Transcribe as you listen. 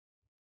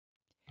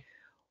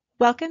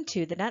Welcome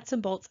to the Nuts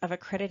and Bolts of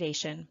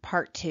Accreditation,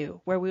 Part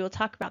 2, where we will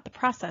talk about the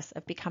process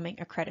of becoming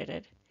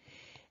accredited.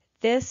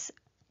 This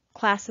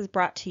class is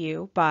brought to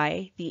you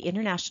by the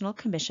International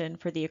Commission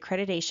for the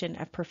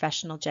Accreditation of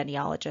Professional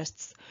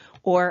Genealogists,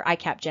 or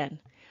ICAPGen.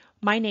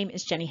 My name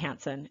is Jenny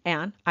Hansen,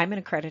 and I'm an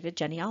accredited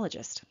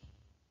genealogist.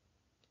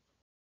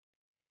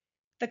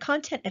 The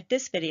content of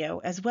this video,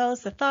 as well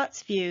as the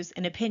thoughts, views,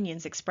 and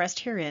opinions expressed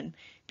herein,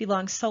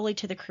 belong solely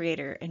to the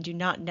creator and do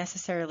not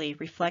necessarily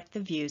reflect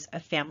the views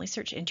of Family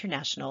Search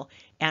International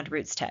and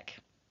RootsTech.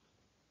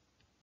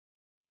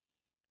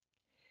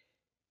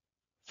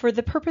 For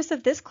the purpose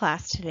of this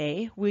class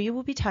today, we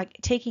will be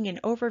taking an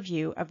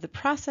overview of the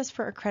process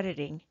for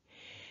accrediting.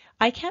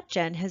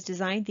 ICAPGen has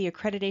designed the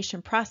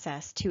accreditation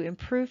process to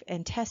improve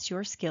and test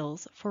your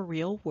skills for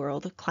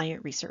real-world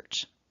client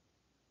research.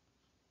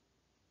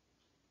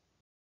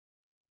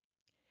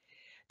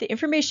 The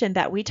information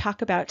that we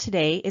talk about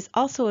today is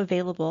also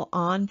available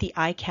on the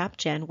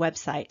ICAPGen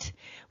website,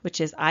 which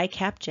is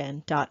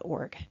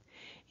icapgen.org.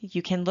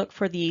 You can look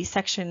for the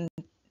section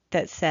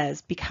that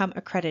says Become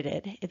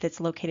Accredited that's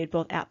located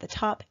both at the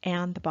top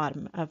and the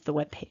bottom of the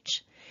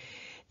webpage.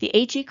 The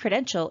AG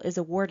credential is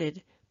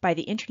awarded by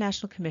the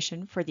International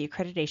Commission for the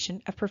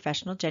Accreditation of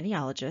Professional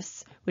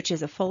Genealogists, which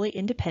is a fully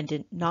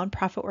independent,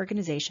 nonprofit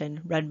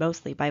organization run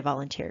mostly by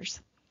volunteers.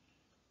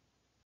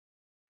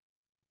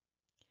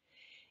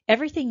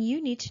 Everything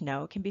you need to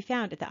know can be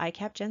found at the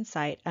ICAPGen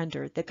site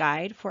under the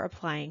Guide for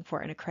Applying for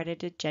an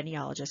Accredited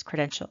Genealogist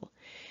Credential.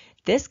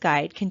 This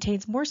guide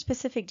contains more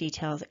specific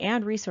details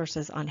and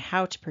resources on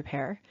how to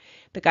prepare.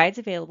 The guide's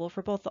available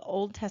for both the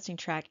old testing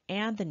track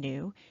and the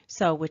new,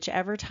 so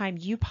whichever time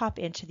you pop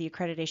into the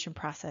accreditation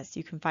process,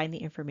 you can find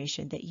the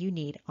information that you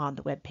need on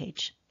the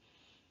webpage.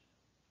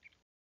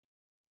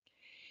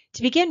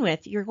 To begin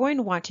with, you're going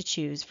to want to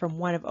choose from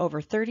one of over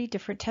 30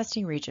 different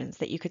testing regions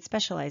that you could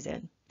specialize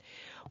in.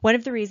 One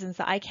of the reasons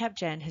the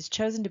ICAPGen has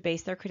chosen to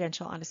base their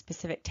credential on a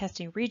specific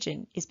testing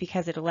region is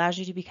because it allows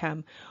you to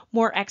become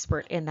more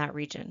expert in that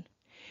region.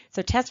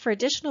 So tests for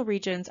additional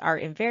regions are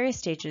in various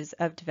stages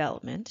of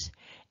development,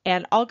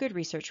 and all good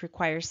research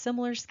requires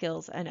similar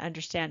skills and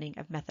understanding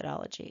of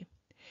methodology.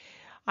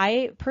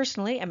 I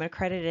personally am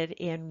accredited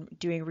in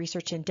doing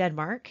research in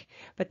Denmark,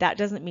 but that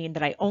doesn't mean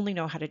that I only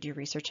know how to do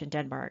research in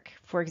Denmark.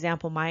 For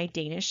example, my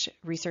Danish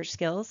research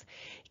skills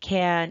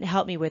can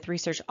help me with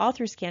research all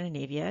through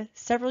Scandinavia,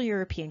 several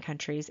European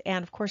countries,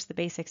 and of course the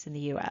basics in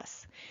the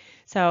US.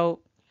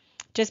 So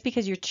just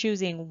because you're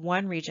choosing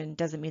one region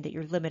doesn't mean that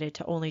you're limited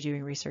to only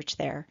doing research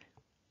there.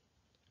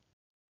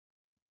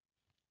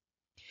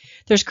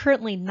 There's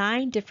currently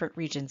 9 different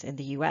regions in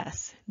the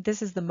US.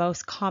 This is the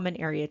most common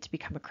area to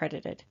become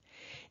accredited.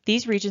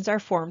 These regions are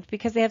formed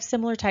because they have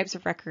similar types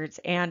of records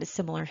and a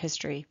similar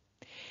history.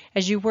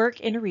 As you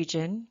work in a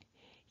region,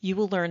 you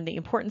will learn the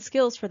important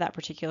skills for that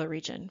particular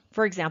region.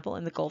 For example,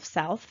 in the Gulf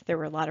South, there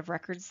were a lot of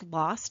records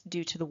lost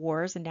due to the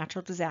wars and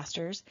natural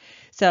disasters.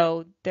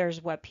 So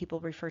there's what people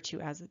refer to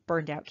as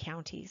burned out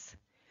counties.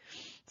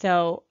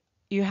 So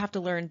you have to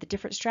learn the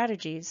different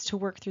strategies to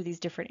work through these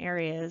different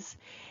areas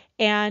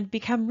and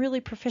become really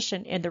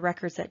proficient in the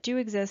records that do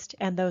exist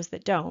and those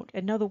that don't,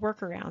 and know the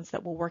workarounds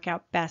that will work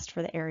out best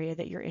for the area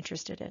that you're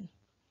interested in.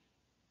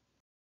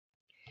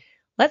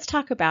 Let's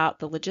talk about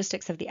the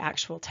logistics of the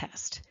actual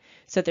test.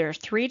 So there are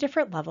 3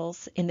 different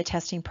levels in the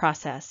testing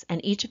process,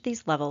 and each of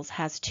these levels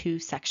has 2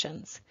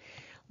 sections.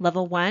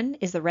 Level 1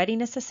 is the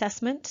readiness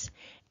assessment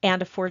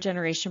and a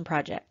 4-generation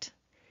project.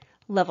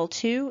 Level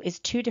 2 is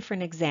 2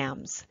 different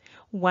exams,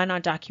 one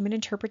on document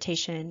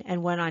interpretation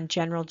and one on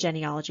general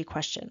genealogy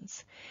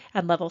questions.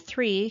 And Level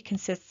 3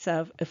 consists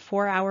of a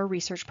 4-hour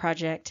research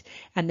project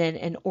and then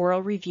an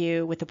oral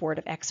review with a board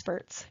of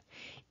experts.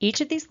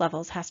 Each of these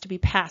levels has to be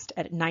passed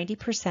at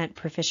 90%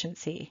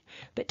 proficiency,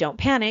 but don't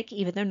panic,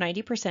 even though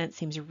 90%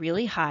 seems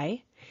really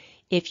high.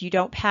 If you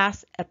don't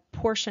pass a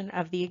portion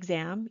of the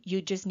exam,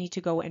 you just need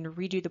to go and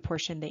redo the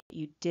portion that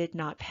you did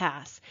not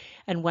pass.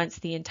 And once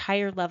the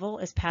entire level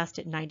is passed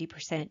at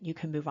 90%, you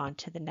can move on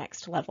to the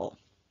next level.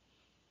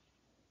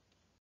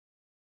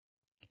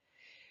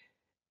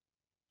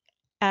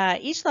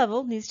 Each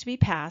level needs to be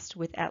passed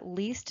with at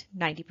least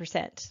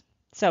 90%.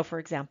 So for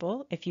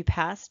example, if you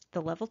passed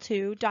the level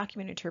 2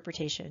 document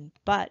interpretation,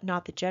 but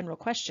not the general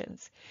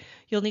questions,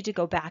 you'll need to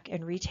go back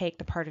and retake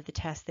the part of the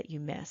test that you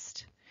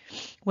missed.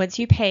 Once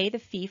you pay the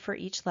fee for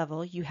each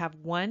level, you have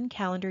 1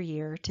 calendar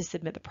year to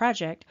submit the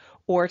project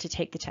or to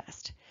take the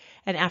test.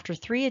 And after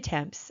 3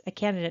 attempts, a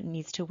candidate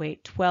needs to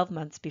wait 12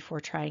 months before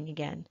trying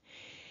again.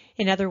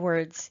 In other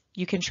words,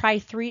 you can try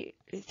three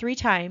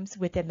times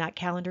within that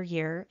calendar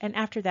year, and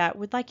after that,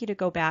 we'd like you to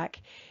go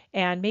back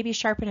and maybe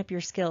sharpen up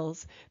your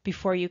skills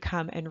before you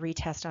come and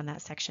retest on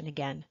that section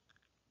again.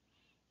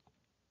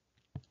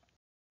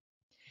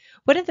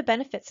 One of the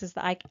benefits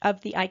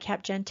of the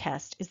ICAPGen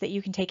test is that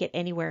you can take it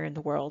anywhere in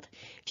the world.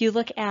 If you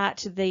look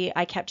at the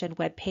ICAPGen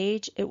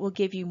webpage, it will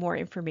give you more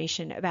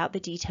information about the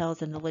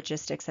details and the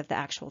logistics of the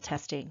actual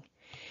testing.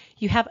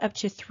 You have up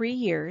to 3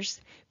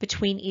 years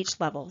between each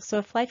level. So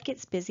if life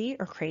gets busy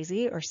or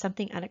crazy or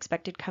something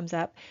unexpected comes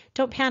up,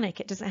 don't panic.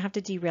 It doesn't have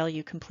to derail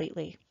you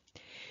completely.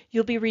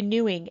 You'll be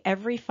renewing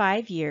every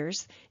 5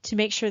 years to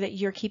make sure that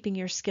you're keeping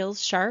your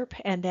skills sharp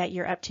and that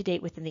you're up to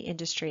date within the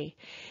industry.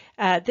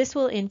 This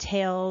will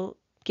entail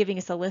giving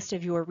us a list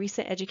of your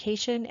recent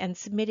education and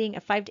submitting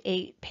a 5 to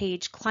 8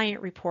 page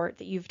client report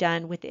that you've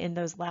done within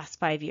those last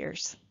 5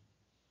 years.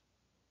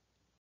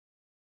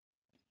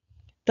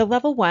 The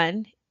level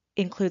 1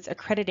 includes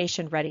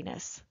accreditation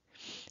readiness.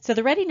 So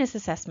the readiness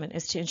assessment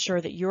is to ensure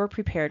that you're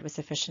prepared with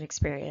sufficient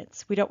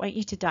experience. We don't want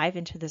you to dive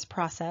into this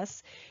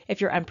process if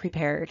you're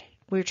unprepared.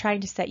 We're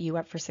trying to set you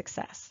up for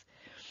success.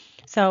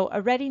 So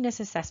a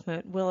readiness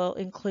assessment will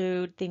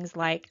include things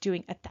like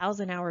doing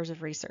 1,000 hours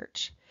of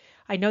research.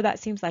 I know that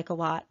seems like a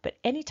lot, but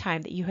any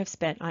time that you have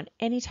spent on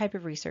any type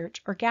of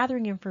research or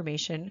gathering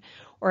information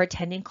or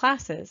attending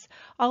classes,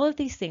 all of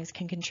these things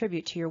can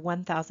contribute to your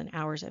 1,000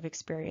 hours of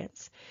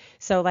experience.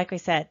 So like I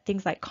said,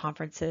 things like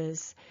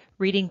conferences,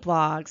 reading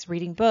blogs,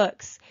 reading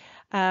books,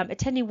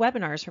 attending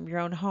webinars from your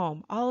own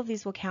home, all of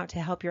these will count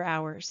to help your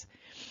hours.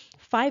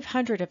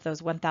 500 of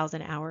those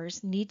 1,000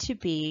 hours need to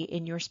be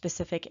in your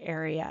specific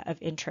area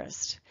of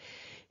interest.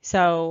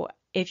 So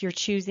if you're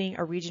choosing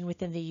a region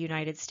within the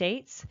United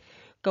States,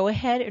 go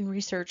ahead and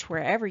research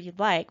wherever you'd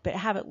like, but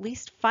have at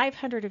least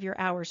 500 of your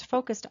hours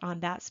focused on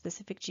that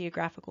specific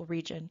geographical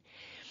region.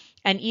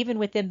 And even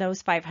within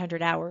those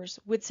 500 hours,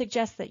 would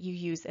suggest that you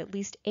use at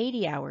least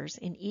 80 hours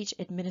in each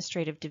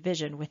administrative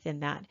division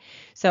within that.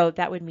 So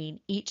that would mean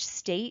each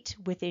state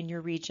within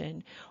your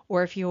region,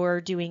 or if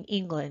you're doing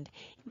England,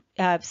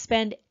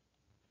 spend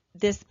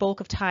this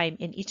bulk of time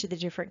in each of the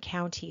different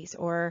counties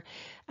or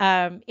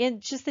in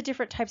just the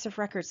different types of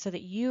records so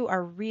that you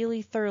are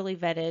really thoroughly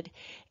vetted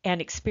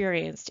and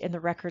experienced in the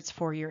records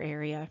for your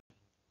area.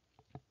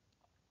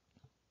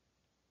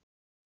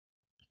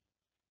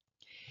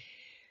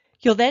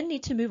 You'll then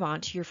need to move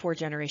on to your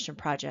 4-generation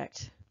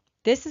project.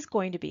 This is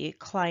going to be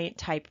client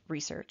type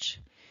research.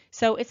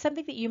 So it's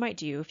something that you might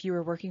do if you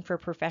were working for a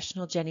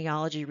professional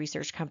genealogy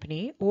research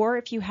company or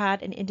if you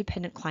had an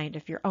independent client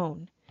of your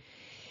own.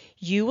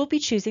 You will be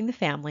choosing the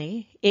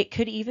family. It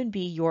could even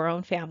be your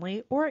own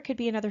family, or it could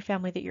be another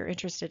family that you're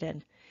interested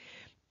in.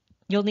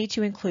 You'll need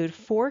to include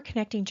 4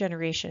 connecting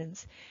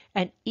generations,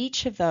 and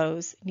each of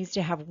those needs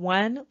to have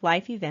one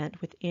life event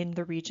within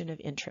the region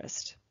of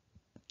interest.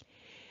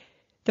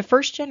 The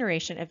first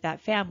generation of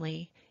that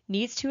family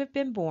needs to have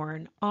been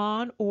born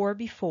on or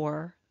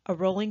before a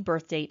rolling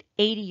birth date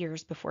 80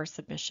 years before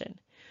submission.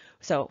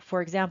 So,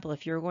 for example,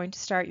 if you're going to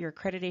start your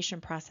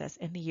accreditation process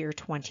in the year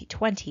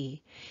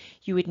 2020,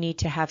 you would need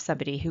to have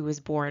somebody who was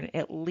born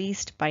at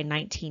least by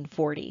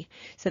 1940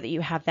 so that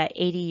you have that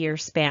 80-year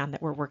span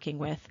that we're working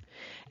with.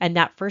 And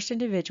that first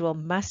individual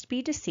must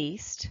be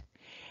deceased,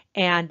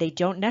 and they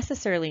don't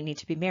necessarily need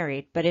to be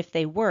married, but if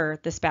they were,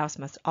 the spouse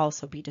must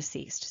also be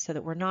deceased so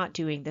that we're not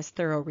doing this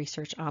thorough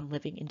research on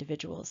living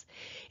individuals.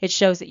 It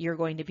shows that you're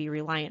going to be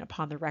reliant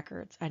upon the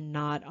records and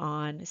not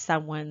on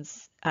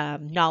someone's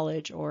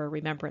knowledge or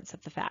remembrance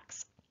of the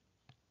facts.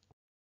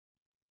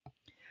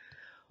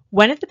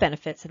 One of the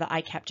benefits of the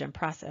ICAPGEM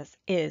process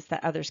is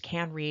that others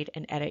can read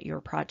and edit your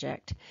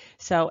project.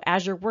 So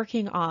as you're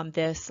working on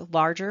this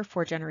larger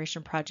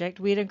 4-generation project,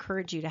 we'd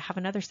encourage you to have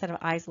another set of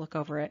eyes look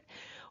over it,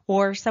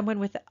 or someone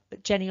with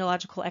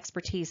genealogical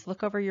expertise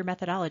look over your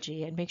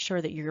methodology and make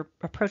sure that you're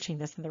approaching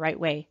this in the right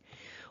way.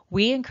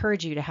 We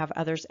encourage you to have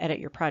others edit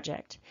your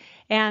project.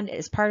 And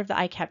as part of the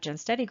ICAPGEM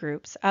study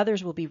groups,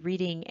 others will be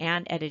reading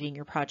and editing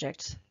your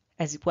project,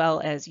 as well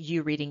as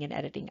you reading and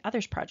editing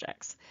others'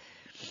 projects.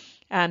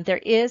 There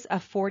is a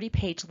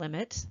 40-page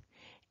limit,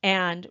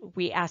 and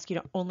we ask you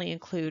to only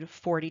include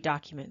 40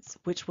 documents,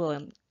 which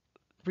will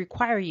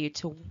require you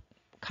to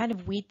kind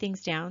of weed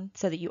things down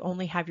so that you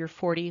only have your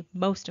 40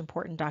 most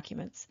important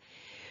documents.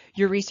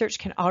 Your research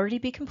can already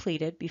be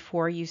completed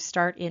before you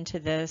start into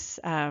this,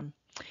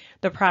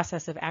 the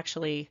process of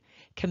actually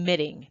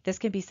committing. This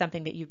can be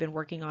something that you've been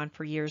working on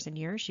for years and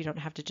years. You don't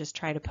have to just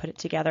try to put it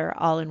together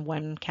all in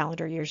one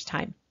calendar year's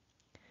time.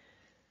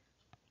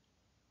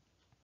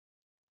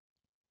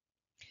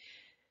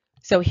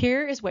 So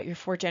here is what your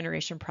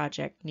 4-generation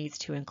project needs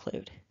to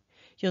include.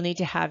 You'll need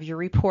to have your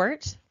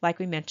report, like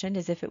we mentioned,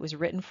 as if it was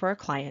written for a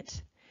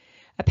client,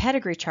 a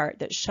pedigree chart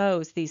that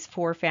shows these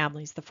 4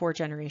 families, the 4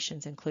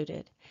 generations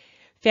included,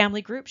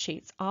 family group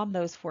sheets on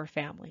those 4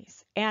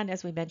 families, and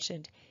as we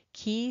mentioned,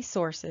 key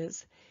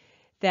sources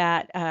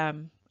that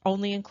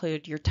only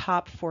include your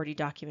top 40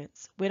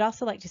 documents. We'd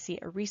also like to see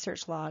a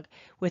research log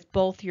with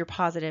both your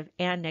positive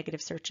and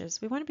negative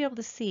searches. We want to be able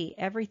to see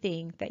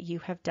everything that you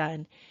have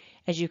done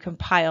as you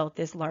compile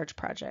this large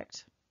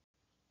project.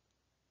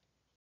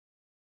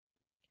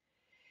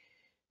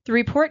 The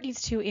report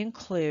needs to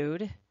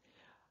include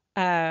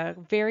a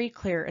very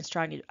clear and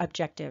strong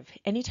objective.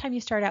 Anytime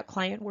you start out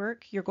client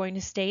work, you're going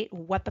to state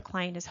what the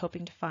client is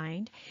hoping to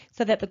find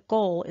so that the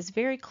goal is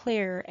very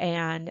clear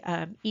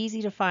and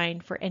easy to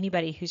find for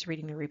anybody who's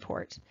reading the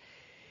report.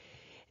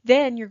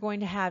 Then you're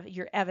going to have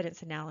your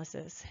evidence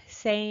analysis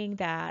saying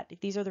that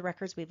these are the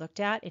records we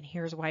looked at and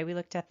here's why we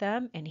looked at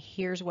them and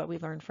here's what we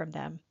learned from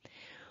them.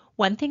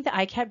 One thing that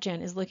ICAP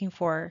Gen is looking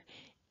for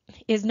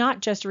is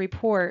not just a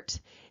report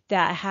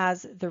that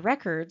has the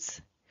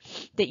records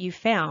that you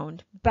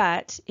found,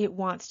 but it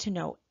wants to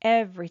know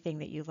everything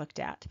that you looked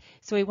at.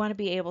 So we want to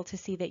be able to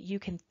see that you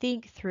can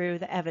think through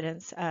the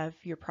evidence of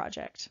your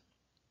project.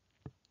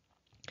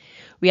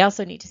 We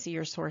also need to see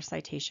your source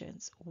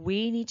citations.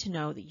 We need to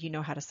know that you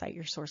know how to cite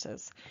your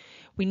sources.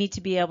 We need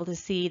to be able to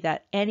see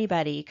that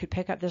anybody could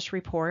pick up this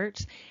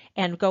report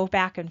and go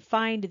back and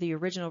find the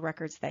original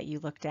records that you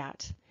looked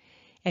at.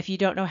 If you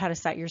don't know how to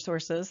cite your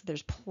sources,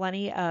 there's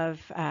plenty of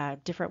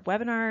different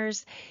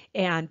webinars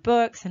and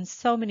books and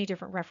so many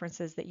different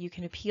references that you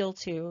can appeal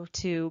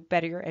to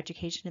better your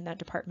education in that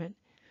department.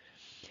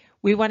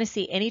 We want to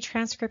see any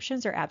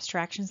transcriptions or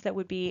abstractions that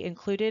would be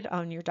included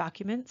on your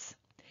documents.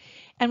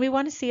 And we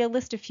want to see a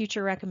list of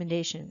future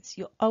recommendations.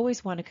 You'll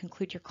always want to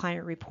conclude your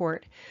client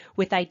report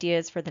with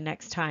ideas for the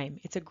next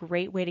time. It's a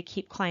great way to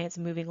keep clients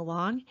moving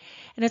along.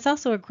 And it's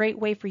also a great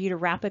way for you to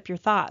wrap up your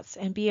thoughts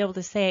and be able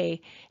to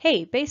say,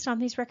 hey, based on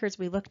these records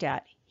we looked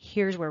at,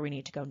 here's where we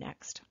need to go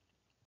next.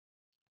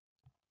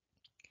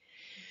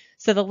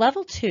 So the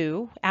level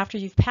 2, after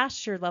you've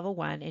passed your level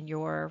 1 and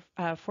your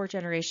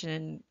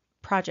 4th-generation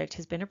project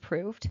has been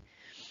approved,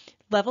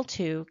 level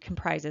 2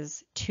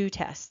 comprises 2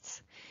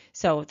 tests.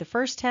 So the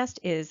first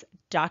test is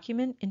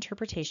document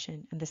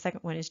interpretation, and the second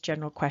one is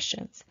general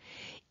questions.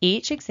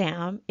 Each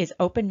exam is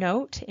open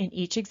note, and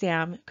each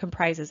exam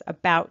comprises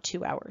about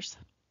 2 hours.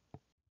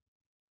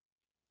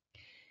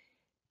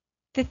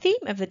 The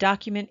theme of the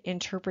document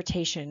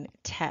interpretation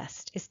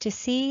test is to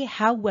see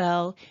how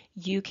well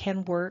you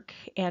can work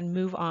and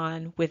move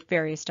on with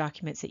various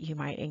documents that you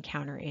might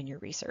encounter in your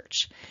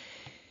research.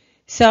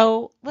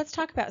 So let's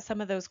talk about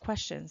some of those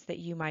questions that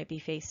you might be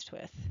faced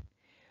with.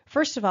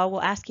 First of all,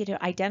 we'll ask you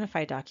to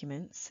identify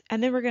documents,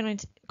 and then we're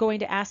going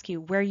to ask you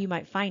where you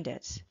might find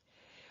it.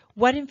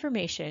 What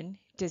information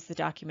does the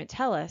document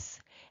tell us,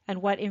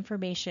 and what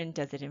information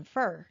does it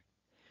infer?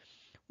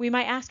 We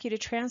might ask you to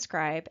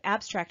transcribe,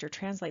 abstract, or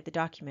translate the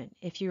document.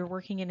 If you're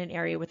working in an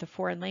area with a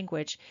foreign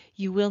language,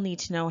 you will need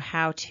to know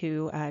how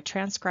to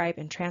transcribe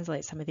and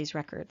translate some of these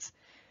records.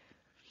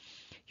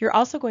 You're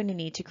also going to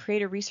need to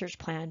create a research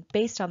plan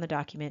based on the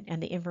document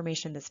and the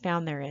information that's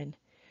found therein.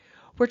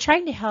 We're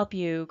trying to help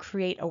you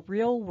create a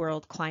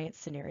real-world client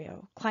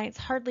scenario. Clients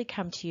hardly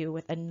come to you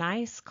with a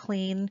nice,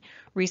 clean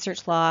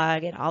research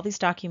log and all these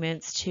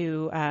documents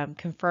to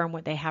confirm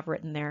what they have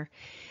written there.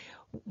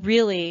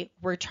 Really,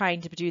 we're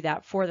trying to do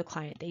that for the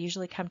client. They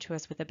usually come to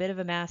us with a bit of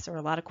a mess or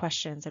a lot of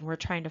questions, and we're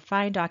trying to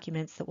find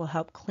documents that will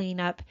help clean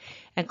up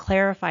and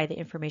clarify the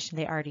information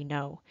they already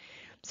know.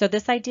 So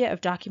this idea of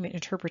document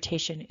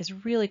interpretation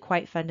is really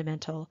quite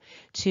fundamental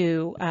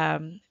to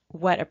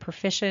what a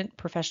proficient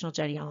professional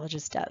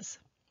genealogist does.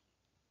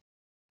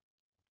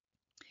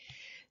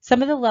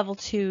 Some of the level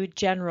 2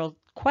 general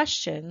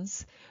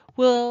questions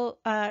will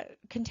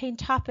contain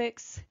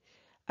topics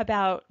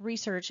about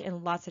research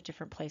in lots of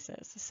different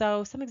places.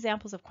 So some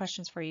examples of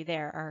questions for you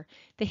there are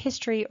the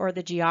history or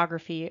the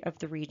geography of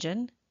the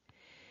region,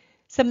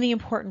 some of the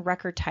important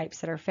record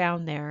types that are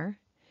found there,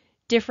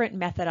 different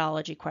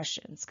methodology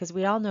questions, because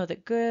we all know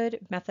that good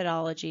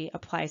methodology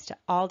applies to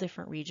all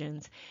different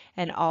regions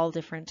and all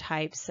different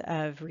types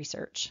of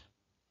research.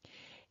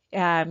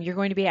 You're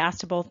going to be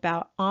asked both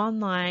about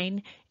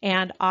online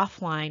and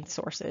offline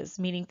sources,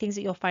 meaning things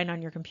that you'll find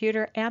on your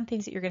computer and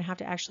things that you're going to have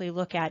to actually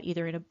look at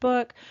either in a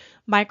book,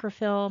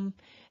 microfilm,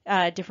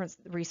 different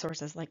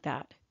resources like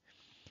that.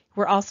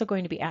 We're also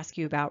going to be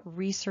asking you about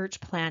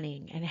research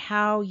planning and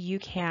how you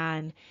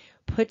can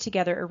put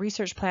together a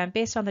research plan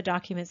based on the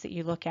documents that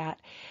you look at.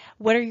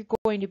 What are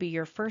going to be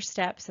your first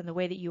steps in the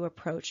way that you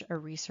approach a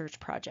research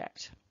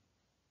project?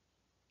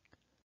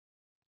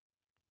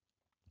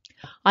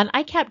 On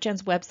ICAP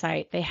Gen's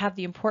website, they have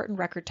the important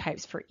record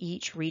types for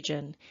each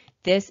region.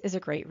 This is a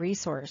great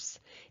resource.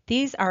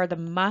 These are the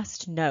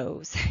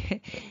must-knows.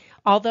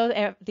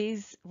 Although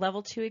these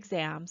level 2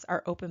 exams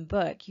are open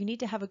book, you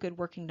need to have a good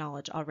working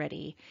knowledge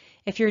already.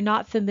 If you're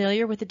not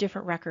familiar with the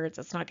different records,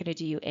 it's not going to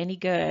do you any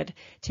good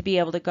to be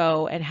able to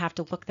go and have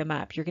to look them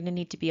up. You're going to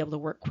need to be able to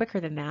work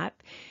quicker than that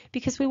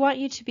because we want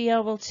you to be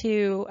able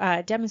to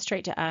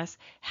demonstrate to us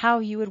how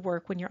you would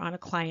work when you're on a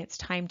client's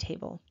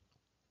timetable.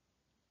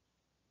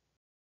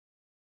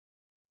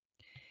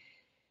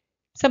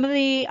 Some of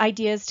the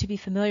ideas to be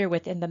familiar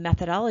with in the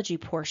methodology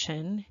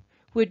portion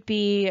would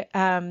be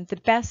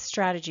the best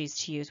strategies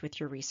to use with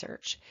your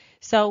research.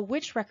 So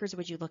which records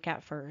would you look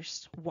at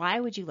first? Why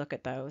would you look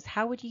at those?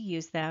 How would you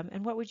use them?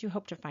 And what would you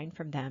hope to find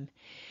from them?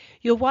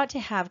 You'll want to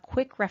have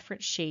quick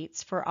reference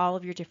sheets for all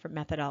of your different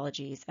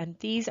methodologies. And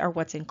these are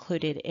what's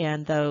included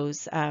in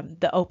those,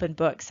 the open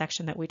book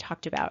section that we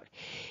talked about.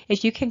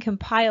 If you can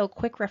compile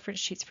quick reference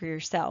sheets for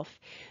yourself,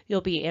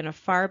 you'll be in a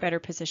far better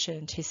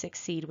position to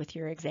succeed with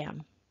your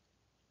exam.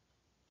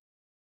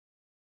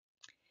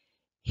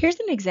 Here's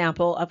an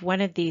example of one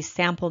of these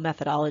sample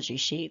methodology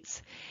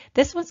sheets.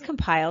 This one's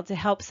compiled to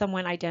help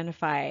someone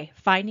identify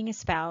finding a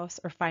spouse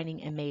or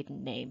finding a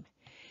maiden name.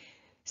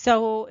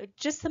 So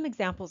just some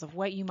examples of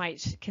what you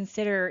might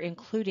consider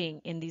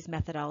including in these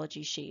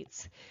methodology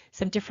sheets.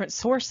 Some different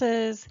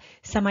sources,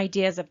 some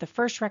ideas of the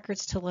first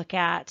records to look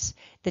at,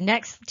 the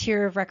next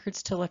tier of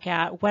records to look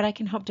at, what I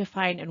can hope to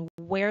find, and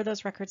where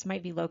those records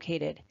might be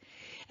located.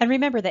 And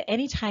remember that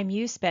any time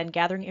you spend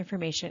gathering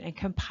information and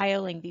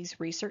compiling these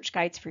research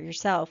guides for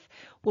yourself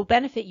will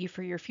benefit you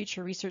for your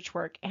future research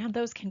work, and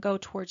those can go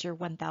towards your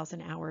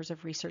 1,000 hours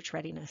of research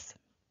readiness.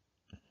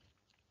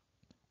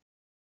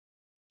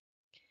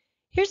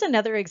 Here's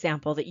another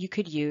example that you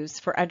could use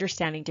for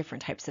understanding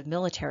different types of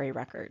military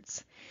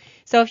records.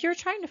 So if you're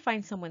trying to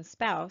find someone's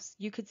spouse,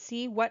 you could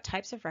see what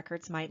types of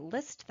records might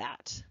list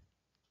that.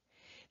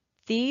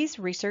 These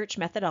research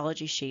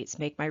methodology sheets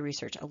make my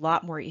research a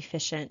lot more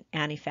efficient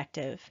and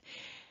effective.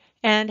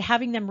 And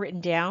having them written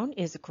down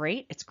is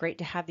great. It's great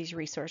to have these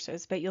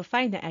resources, but you'll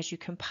find that as you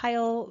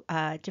compile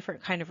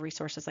different kind of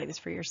resources like this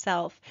for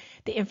yourself,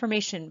 the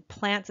information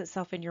plants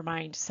itself in your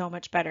mind so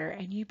much better,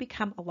 and you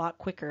become a lot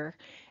quicker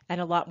and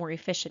a lot more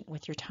efficient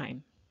with your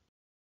time.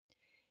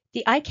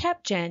 The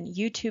ICAPGen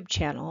YouTube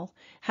channel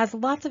has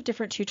lots of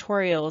different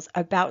tutorials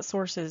about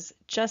sources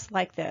just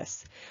like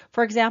this.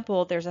 For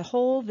example, there's a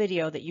whole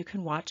video that you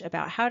can watch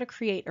about how to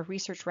create a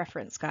research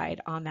reference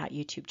guide on that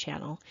YouTube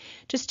channel.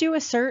 Just do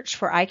a search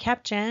for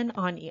ICAPGen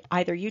on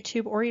either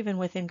YouTube or even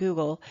within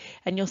Google,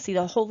 and you'll see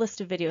the whole list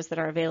of videos that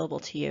are available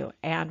to you,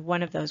 and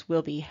one of those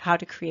will be how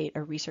to create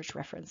a research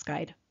reference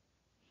guide.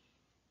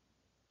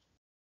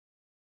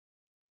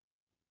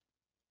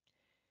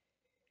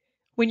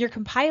 When you're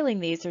compiling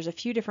these, there's a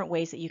few different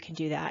ways that you can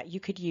do that. You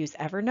could use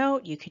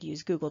Evernote, you could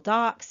use Google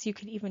Docs, you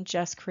could even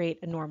just create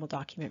a normal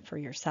document for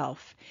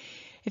yourself.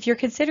 If you're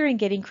considering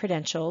getting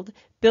credentialed,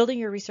 building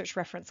your research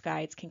reference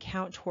guides can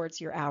count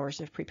towards your hours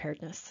of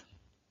preparedness.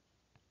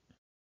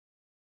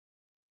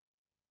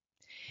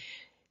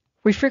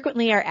 We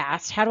frequently are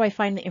asked, how do I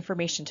find the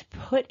information to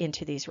put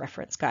into these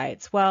reference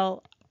guides?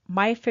 Well,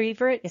 my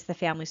favorite is the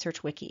Family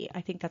Search Wiki. I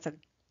think that's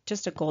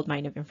just a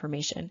goldmine of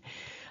information.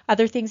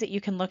 Other things that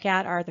you can look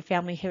at are the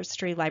Family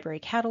History Library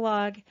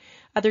Catalog,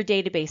 other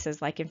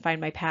databases like in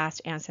Find My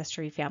Past,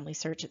 Ancestry, Family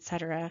Search,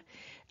 etc.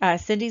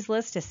 Cindy's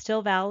List is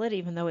still valid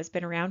even though it's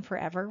been around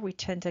forever. We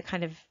tend to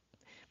kind of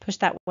push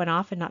that one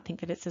off and not think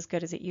that it's as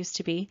good as it used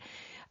to be.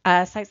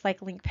 Sites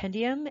like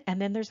Linkpendium,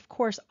 and then there's of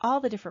course all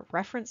the different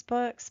reference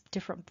books,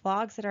 different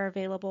blogs that are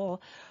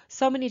available,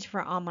 so many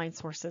different online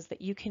sources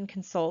that you can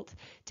consult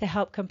to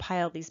help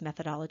compile these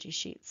methodology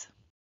sheets.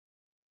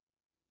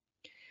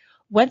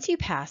 Once you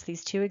pass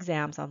these two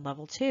exams on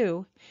level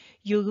 2,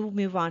 you'll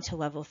move on to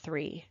level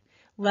 3.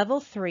 Level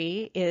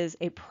 3 is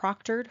a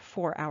proctored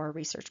 4-hour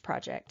research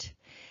project.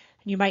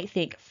 You might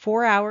think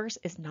 4 hours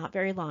is not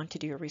very long to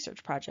do a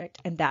research project,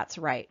 and that's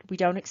right. We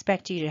don't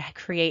expect you to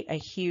create a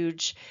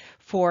huge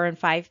 4- and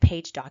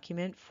 5-page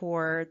document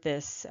for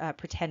this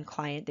pretend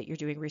client that you're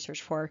doing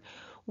research for.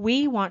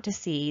 We want to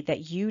see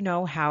that you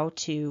know how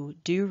to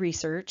do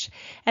research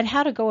and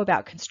how to go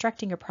about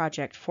constructing a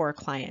project for a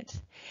client.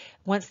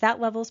 Once that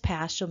level is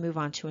passed, you'll move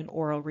on to an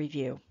oral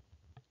review.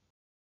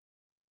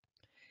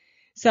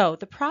 So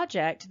the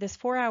project, this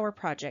 4-hour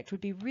project,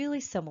 would be really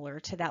similar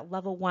to that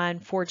level 1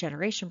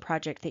 4-generation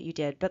project that you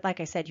did, but like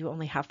I said, you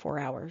only have 4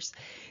 hours.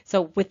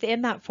 So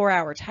within that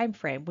 4-hour time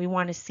frame, we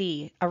want to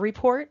see a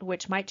report,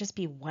 which might just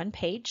be 1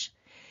 page.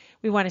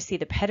 We want to see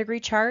the pedigree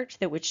chart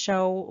that would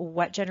show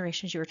what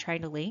generations you were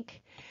trying to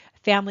link, a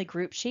family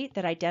group sheet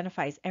that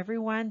identifies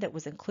everyone that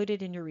was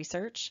included in your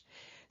research,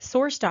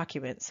 source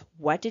documents.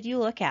 What did you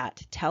look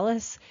at? Tell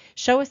us,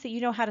 show us that you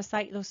know how to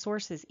cite those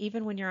sources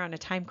even when you're on a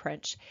time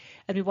crunch.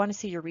 And we want to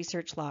see your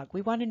research log.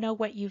 We want to know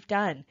what you've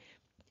done.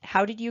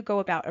 How did you go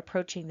about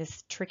approaching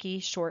this tricky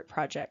short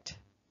project?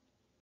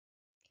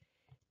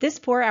 This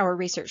 4-hour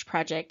research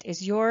project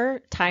is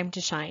your time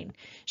to shine.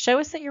 Show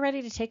us that you're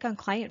ready to take on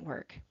client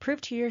work. Prove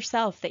to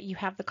yourself that you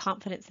have the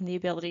confidence and the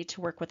ability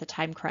to work with a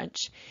time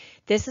crunch.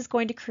 This is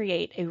going to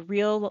create a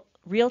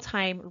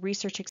real-time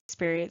research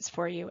experience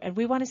for you, and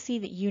we want to see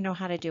that you know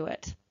how to do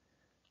it.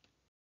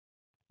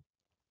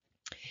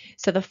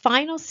 So the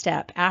final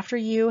step, after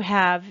you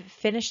have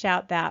finished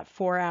out that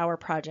 4-hour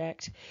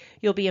project,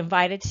 you'll be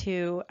invited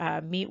to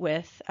meet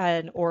with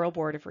an oral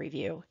board of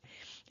review.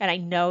 And I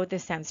know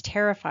this sounds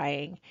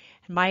terrifying.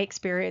 My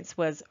experience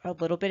was a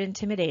little bit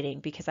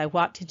intimidating because I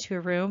walked into a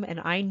room and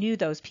I knew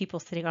those people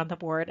sitting on the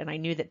board and I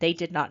knew that they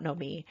did not know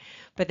me,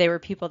 but they were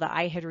people that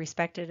I had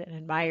respected and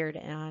admired.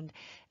 And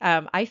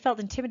I felt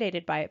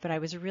intimidated by it, but I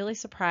was really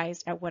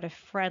surprised at what a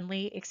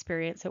friendly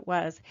experience it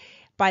was.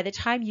 By the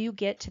time you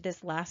get to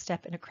this last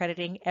step in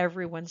accrediting,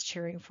 everyone's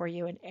cheering for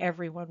you and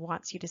everyone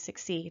wants you to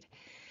succeed.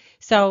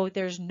 So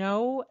there's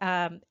no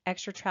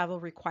extra travel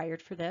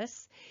required for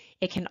this.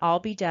 It can all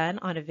be done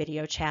on a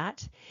video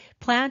chat.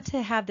 Plan to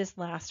have this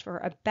last for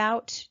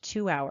about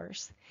 2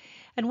 hours.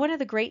 And one of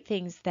the great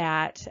things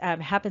that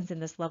happens in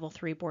this level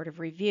 3 board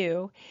of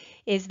review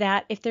is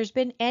that if there's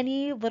been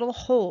any little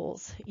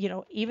holes,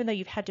 even though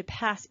you've had to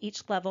pass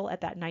each level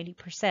at that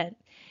 90%,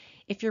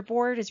 if your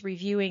board is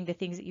reviewing the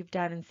things that you've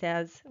done and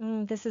says,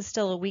 this is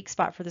still a weak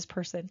spot for this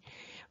person,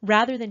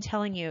 rather than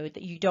telling you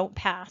that you don't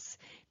pass,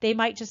 they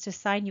might just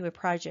assign you a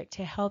project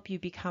to help you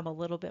become a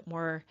little bit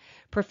more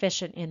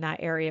proficient in that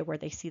area where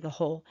they see the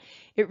hole.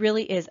 It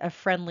really is a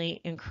friendly,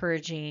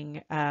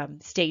 encouraging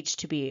stage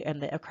to be in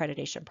the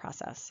accreditation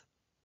process.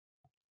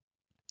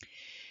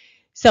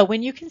 So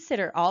when you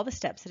consider all the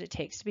steps that it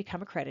takes to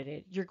become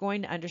accredited, you're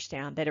going to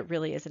understand that it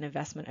really is an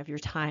investment of your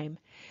time,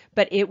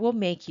 but it will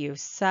make you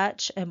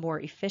such a more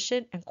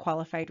efficient and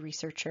qualified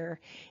researcher.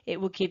 It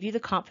will give you the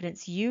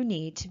confidence you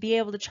need to be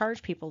able to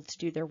charge people to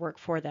do their work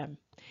for them.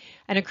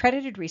 An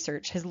accredited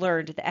research has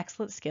learned the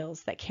excellent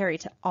skills that carry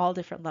to all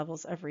different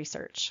levels of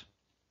research.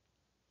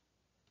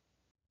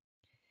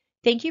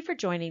 Thank you for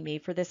joining me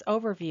for this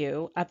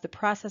overview of the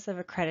process of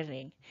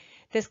accrediting.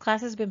 This class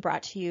has been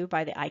brought to you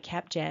by the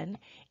ICAP Gen.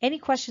 Any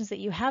questions that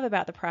you have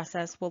about the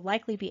process will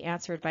likely be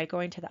answered by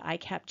going to the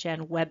ICAP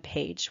Gen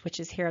webpage, which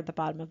is here at the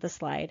bottom of the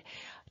slide,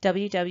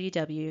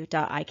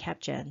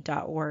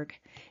 www.icapgen.org.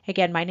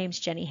 Again, my name's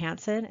Jenny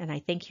Hansen, and I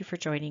thank you for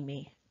joining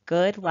me.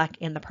 Good luck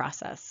in the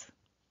process.